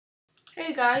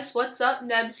Hey guys, what's up?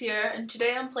 Nebs here, and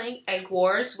today I'm playing Egg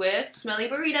Wars with Smelly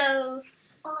Burrito.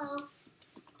 Hello.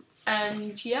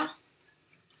 And yeah.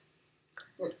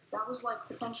 Dude, that was like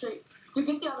potentially. Dude,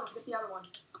 get the other one.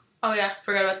 Oh yeah,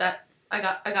 forgot about that. I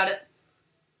got it.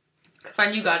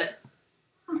 Fine, you got it.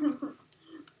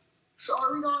 So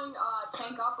are we going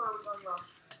tank up or are we going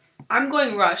rush? I'm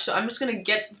going rush, so I'm just gonna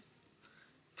get.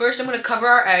 First, I'm gonna cover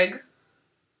our egg.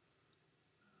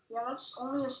 Yeah, that's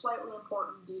only a slightly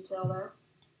important detail there.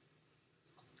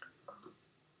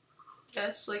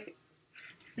 Yes, like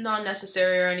not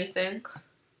necessary or anything.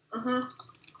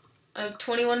 I I have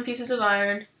 21 pieces of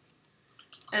iron,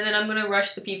 and then I'm gonna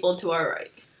rush the people to our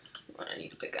right. I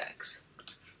need a pickaxe.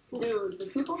 Dude, the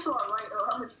people to our right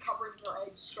are already covering your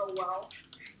eggs so well.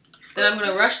 Then I'm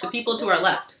gonna rush the people to our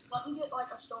left. Let me get like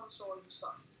a stone sword and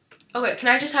stuff. Okay, can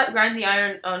I just grind the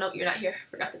iron? Oh no, you're not here.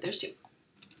 Forgot that there's two.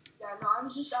 Yeah, no, I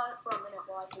was just on it for a minute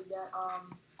while I could get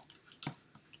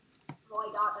while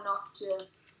I got enough to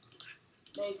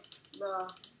make the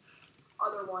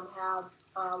other one have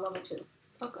level 2.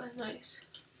 Okay, nice.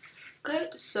 Okay,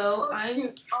 so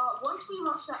Dude, once we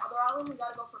rush that other island, we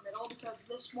gotta go for middle because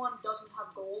this one doesn't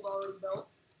have gold already built.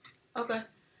 Okay.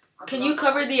 Can you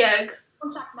cover the egg?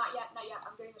 One sec, not yet.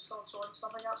 I'm getting a stone sword and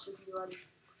stuff like that so we can be ready.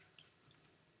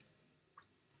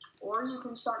 Or you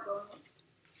can start going in.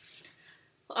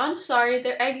 I'm sorry,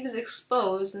 their egg is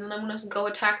exposed, and then I'm gonna go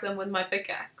attack them with my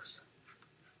pickaxe.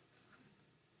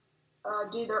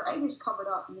 Dude, their egg is covered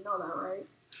up. You know that, right?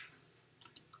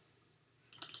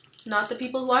 Not the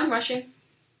people who I'm rushing.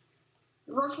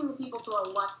 You're rushing the people to our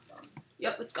left, then.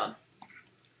 Yep, it's gone.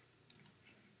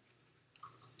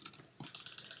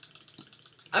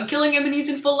 I'm killing him, and he's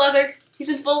in full leather. He's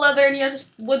in full leather, and he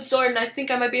has a wood sword, and I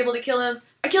think I might be able to kill him.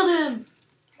 I killed him!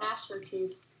 Master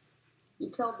Chief. You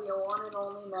killed the one and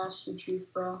only Master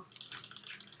Chief, bro.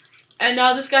 And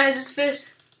now this guy has his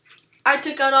fist. I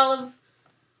took out all of...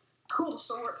 Cool,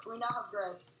 so we now have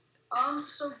Greg.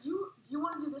 So you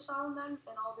want to do this island then,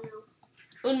 and I'll do...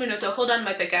 Un minuto, hold on to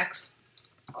my pickaxe.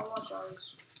 I'll watch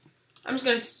ours. I'm just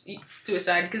gonna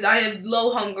suicide, because I have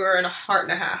low hunger and a heart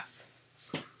and a half.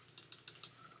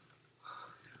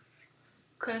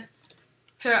 Okay.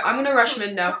 Here, I'm gonna rush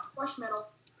mid now. Rush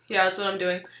middle. Yeah, that's what I'm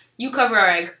doing. You cover our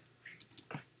egg.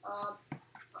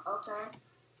 Okay.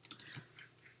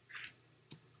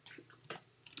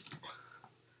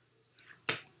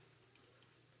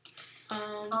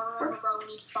 Remember, bro, we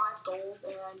need 5 gold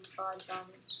and 5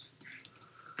 diamonds.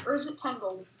 Or is it 10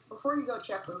 gold? Before you go,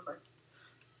 check real quick.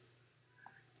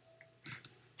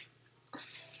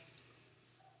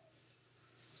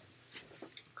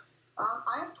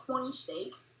 I have 20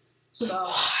 steak. So.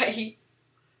 Why?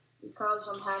 Because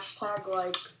I'm hashtag,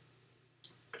 like,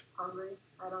 hungry.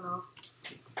 I don't know.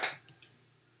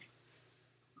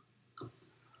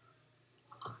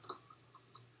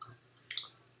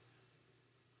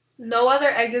 No other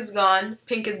egg is gone.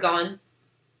 Pink is gone.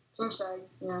 Pink's egg,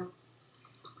 yeah.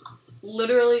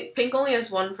 Literally, Pink only has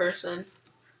one person.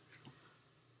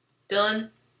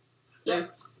 Dylan? Yeah.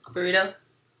 Burrito?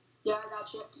 Yeah, I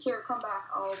got you. Here, come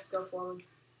back. I'll go forward.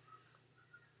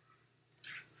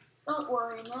 Don't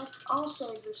worry, Nick. I'll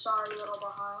save your sorry little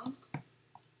behind.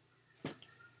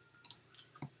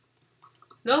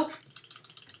 Nope.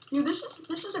 Dude, this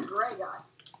is a gray guy.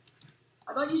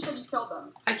 I thought you said you killed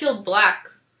them. I killed Black.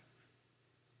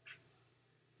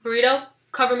 Burrito,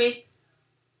 cover me.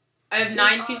 I have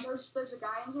 9 pieces. There's a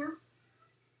guy in here.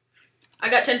 I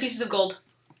got 10 pieces of gold.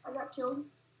 I got killed.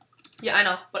 Yeah, I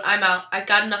know, but I'm out. I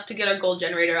got enough to get our gold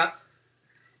generator up.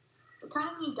 We kind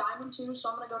of need diamond too, so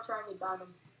I'm gonna go try and get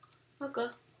diamond. Okay.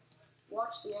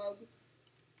 Watch the egg.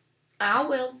 I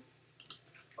will.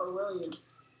 Or will you?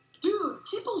 Dude,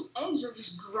 people's eggs are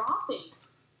just dropping.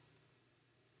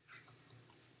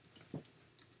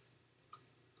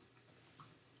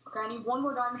 Okay, I need 1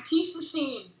 more diamond. Piece the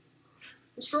scene.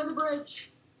 Destroy the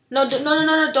bridge. No,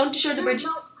 don't destroy the bridge.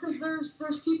 No, because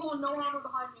there's people in no armor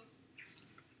behind me.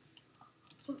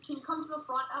 Can you come to the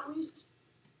front at least?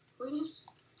 Please?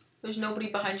 There's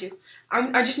nobody behind you.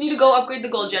 I just need to go upgrade the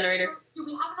gold generator. Dude,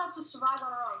 we have enough to survive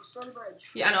on our own. Destroy the bridge.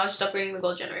 Yeah, I know, I'm just upgrading the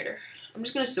gold generator. I'm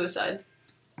just gonna suicide.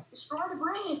 Destroy the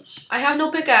bridge. I have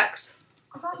no pickaxe.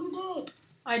 I thought you did.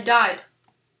 I died.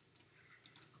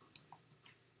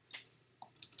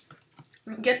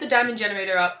 Get the diamond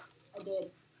generator up. I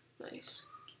did. Nice.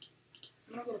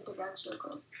 I'm gonna get a pickaxe real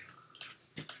quick.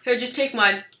 Here, just take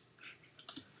mine.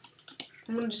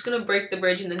 I'm just gonna break the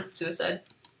bridge and then suicide.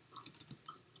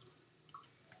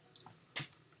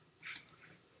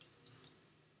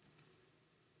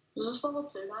 Is this level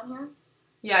 2 down here?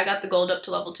 Yeah, I got the gold up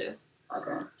to level 2.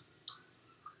 Okay.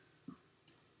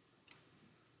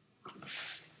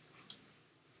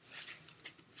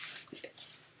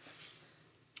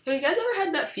 Have you guys ever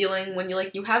had that feeling when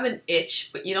you have an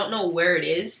itch, but you don't know where it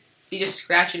is? So you just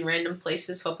scratch in random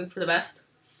places, hoping for the best?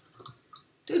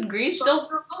 Dude, green So still...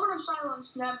 your moment of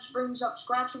silence, Nebs brings up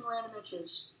scratching random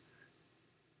itches.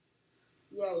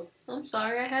 Yay. I'm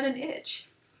sorry, I had an itch.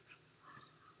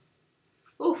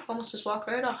 Ooh, almost just walked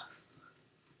right off.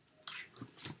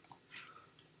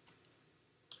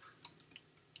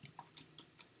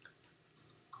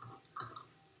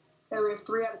 Okay, we have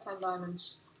 3 out of 10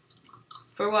 diamonds.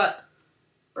 For what?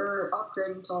 For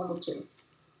upgrading to level 2.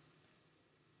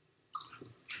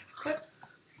 What?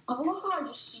 I love how I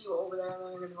just see you over there and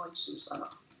then you're gonna like suicide.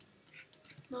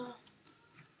 No.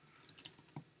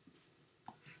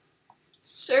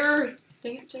 Sir!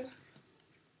 Dang it, sir.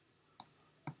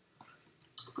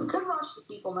 We could rush the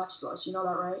people next to us, you know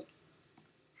that, right?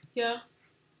 Yeah.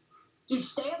 Dude,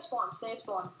 stay at spawn, stay at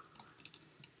spawn.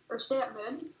 Or stay at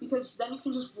mid, because then you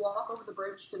can just walk over the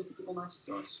bridge to the people next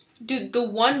to us. Dude, the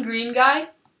one green guy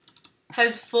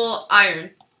has full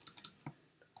iron.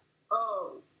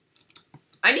 Oh.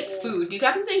 I need food. Do you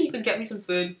happen to think you could get me some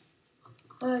food?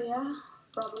 Yeah,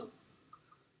 probably.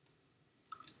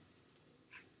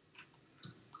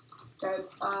 Okay,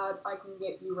 I can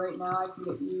get you right now, I can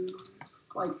get you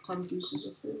like 10 pieces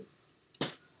of food.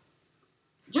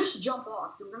 Just jump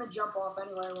off. You're gonna jump off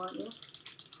anyway, weren't you?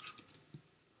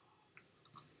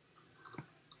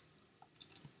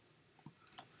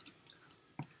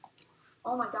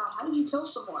 Oh my god, how did you kill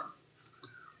someone?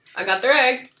 I got their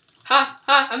egg. Ha,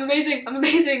 ha, I'm amazing, I'm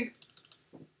amazing.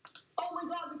 Oh my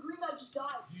god, the green guy just died.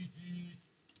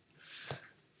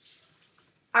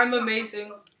 I'm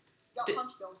amazing. Got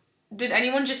punch killed. Did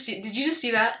anyone just see, did you just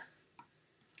see that?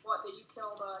 What, that you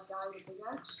killed a guy with a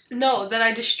pickaxe? No, that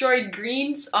I destroyed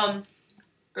Green's,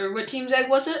 or what team's egg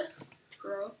was it?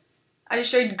 Gray. I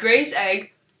destroyed Gray's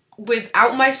egg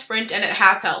without my sprint and at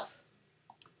half health.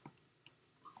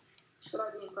 Should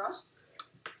I be impressed?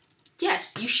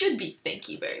 Yes, you should be. Thank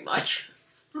you very much.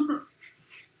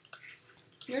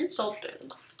 You're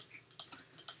insulting.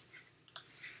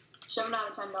 7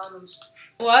 out of 10 diamonds.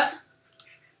 What?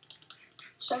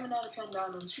 7 out of 10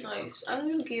 diamonds. Nice.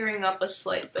 I'm gearing up a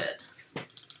slight bit.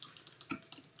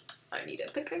 I need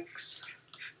a pickaxe.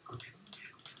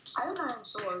 I have an iron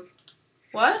sword.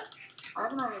 What? I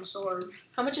have an iron sword.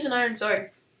 How much is an iron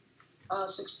sword?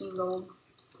 16 gold.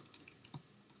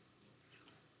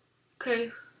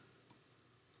 Okay.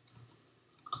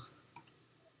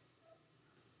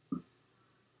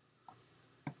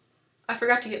 I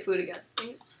forgot to get food again.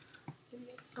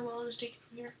 Oh, well, I'll just take it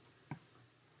from here.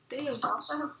 Damn. I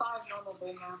also have 5 normal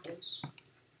golden apples.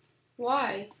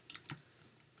 Why?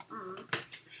 Mm.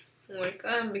 Like,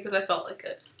 because I felt like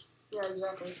it. Yeah,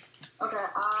 exactly. Okay,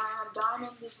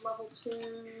 diamond is level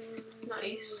 2.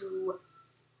 Nice.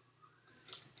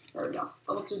 There we go.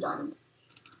 Level 2 diamond.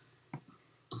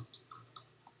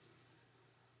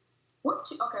 What?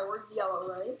 Okay, we're yellow,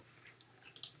 right?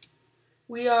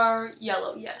 We are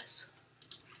yellow, yes.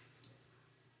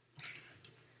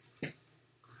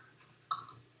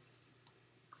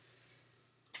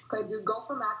 Okay, dude, go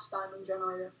for max diamond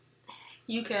generator.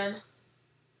 You can.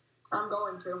 I'm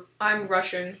going to. I'm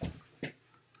rushing.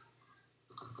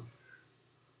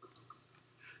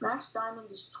 Max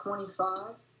diamond is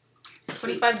 25.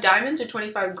 25 diamonds or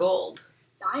 25 gold?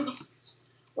 Diamonds?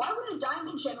 Why would a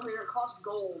diamond generator cost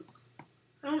gold?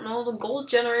 I don't know. The gold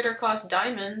generator costs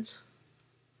diamonds.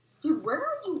 Dude, where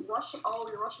are you rushing? Oh,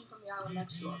 you're rushing from the island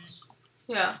next to us.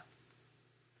 Yeah.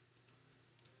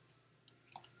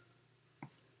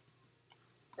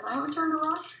 Can I have a turn to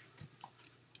rush?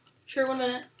 Sure, 1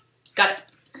 minute. Got it.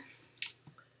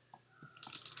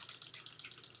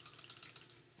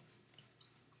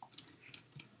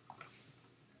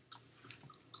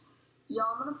 Yeah,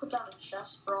 I'm gonna put down a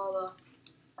chest for all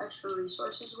the extra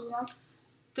resources we have.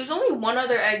 There's only one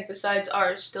other egg besides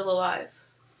ours still alive.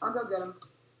 I'll go get him.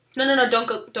 No, don't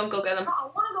go get them. No, I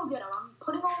wanna go get him. I'm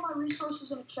putting all my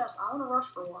resources in a chest. I wanna rush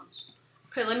for once.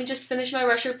 Okay, let me just finish my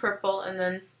rusher purple and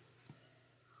then...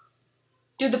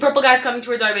 Dude, the purple guy's coming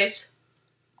towards our base.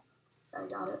 I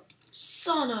got it.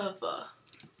 Son of a...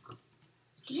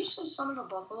 Did you say son of a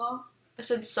buffalo? I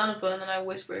said son of a and then I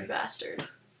whispered bastard.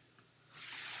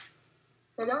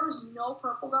 Okay, there was no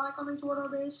purple guy coming toward our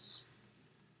base.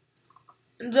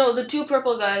 No, the 2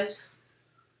 purple guys.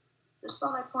 Just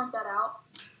thought I'd point that out.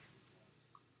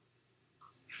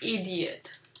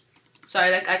 Idiot.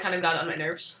 Sorry, that guy kind of got on my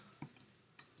nerves.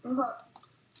 Okay.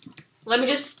 Let me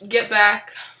just get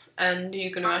back and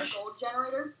you can By the rush. gold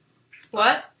generator.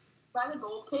 What? By the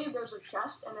gold cave, there's a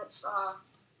chest, and it's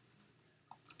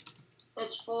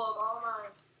full of all my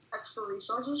extra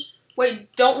resources.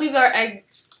 Wait, don't leave our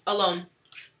eggs alone.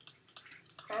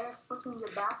 Okay, freaking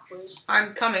get back, please.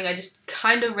 I'm coming. I just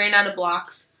kind of ran out of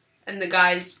blocks, and the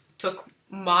guys took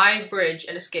my bridge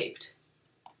and escaped.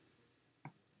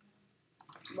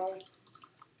 No.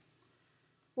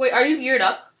 Wait, are you geared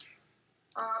up?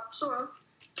 Sort of.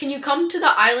 Can you come to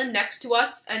the island next to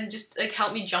us and just, like,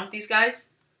 help me jump these guys?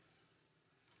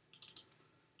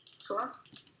 Sure.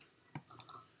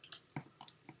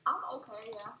 I'm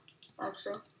okay, yeah.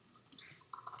 Actually.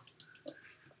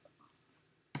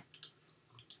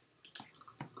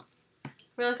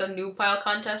 We're like a noob pile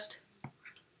contest.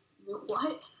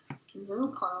 What?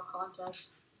 Noob pile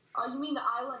contest? You mean the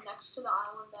island next to the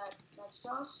island that next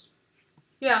to us?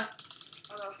 Yeah.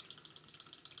 Okay.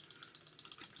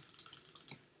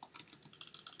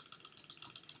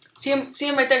 See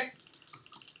him right there.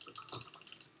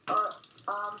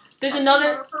 There's I another. See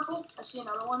another purple. I see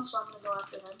another one, so I'm gonna go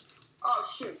after him. Oh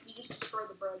shoot! You just destroyed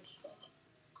the bridge. Dang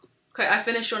it! Okay, I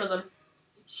finished one of them.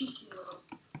 You cheeky little.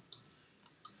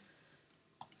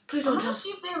 Please I'm don't gonna tell.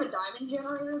 see if they have a diamond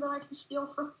generator that I can steal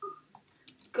from.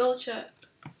 Go check.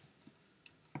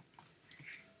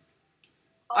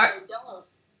 Oh, they don't.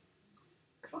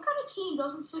 What kind of team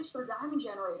doesn't fix their diamond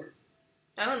generator?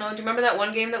 I don't know. Do you remember that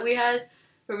one game that we had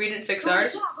where we didn't fix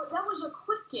ours? Yeah, but that was a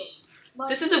quick game. Like,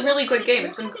 This is a really quick game.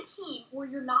 What kind of team where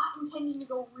you're not intending to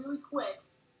go really quick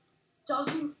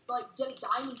doesn't like get a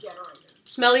diamond generator?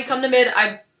 Smelly, come to mid.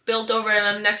 I built over and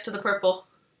I'm next to the purple.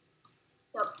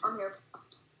 Yep, I'm here.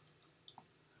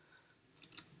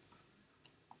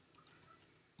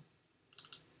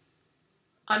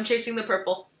 I'm chasing the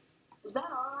purple. Is that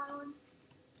our island?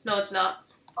 No, it's not.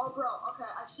 Oh, bro, okay,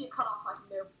 I see a cutoff I can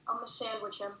do. I'm gonna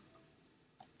sandwich him.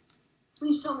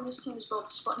 Please tell me this team is built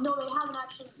to split. No, they haven't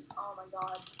actually. Oh my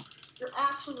god. You're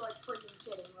actually, like, freaking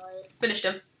kidding, right? Finished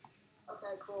him.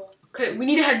 Okay, cool. Okay, we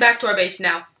need to head back to our base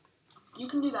now. You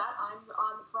can do that. I'm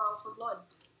on the prowl for blood.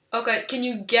 Okay, can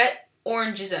you get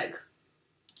Orange's egg?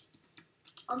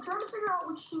 I'm trying to figure out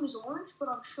which team is orange, but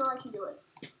I'm sure I can do it.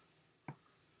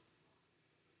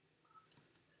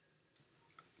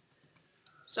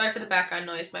 Sorry for the background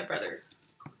noise, my brother.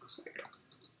 It's weird.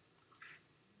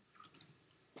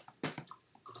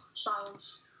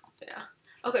 Silence. Yeah.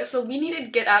 Okay, so we need to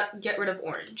get rid of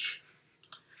Orange.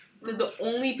 They're the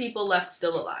only people left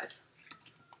still alive.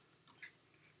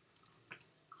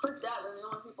 Frick that, they're the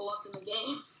only people left in the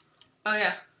game. Oh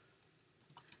yeah.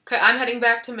 Okay, I'm heading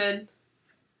back to mid.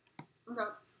 Okay.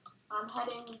 I'm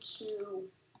heading to...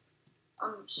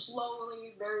 I'm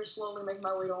slowly, very slowly making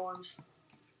my way to orange.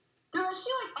 Dude, I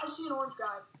see an orange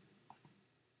guy.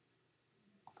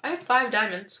 I have 5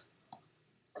 diamonds.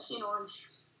 I see an orange.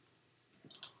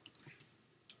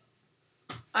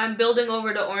 I'm building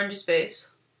over to Orange's base.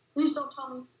 Please don't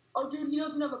tell me. Oh, dude, he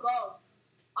doesn't have a bow.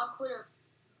 I'm clear.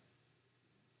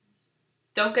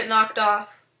 Don't get knocked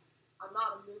off. I'm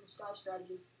not. I'm doing the sky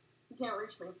strategy. He can't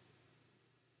reach me.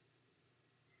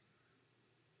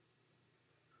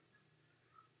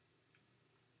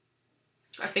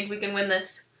 I think we can win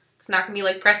this. It's not going to be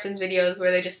like Preston's videos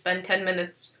where they just spend 10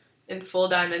 minutes in full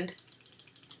diamond.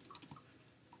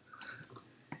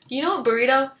 You know what,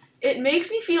 Burrito? It makes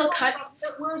me feel kind of...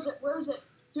 Where is it? Where is it?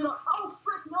 Dude, oh,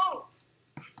 frick, no!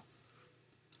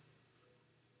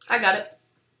 I got it.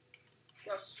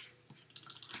 Yes.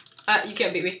 You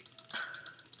can't beat me.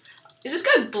 Is this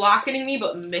guy blocking me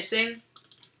but missing?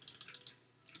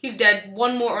 He's dead.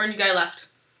 One more orange guy left.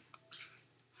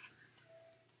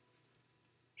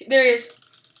 There he is.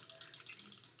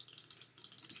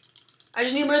 I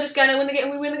just need to murder this guy and I win the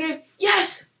game. We win the game.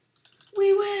 Yes!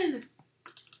 We win!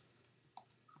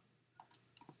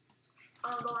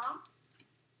 Go around?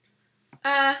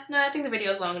 No, I think the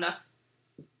video's long enough.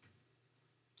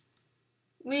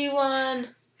 We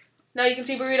won. Now you can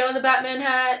see Burrito in the Batman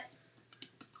hat.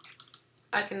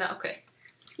 I cannot. Okay.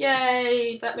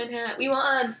 Yay! Batman hat. We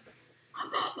won.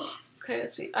 I'm Batman. Okay,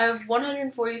 let's see. I have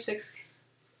 146.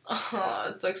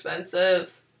 Oh, it's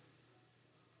expensive.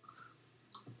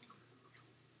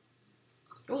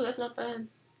 Oh, that's not bad.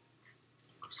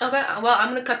 Okay, well, I'm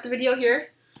gonna cut the video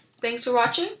here. Thanks for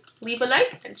watching. Leave a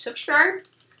like and subscribe.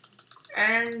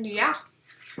 And yeah.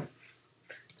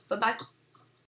 Bye-bye.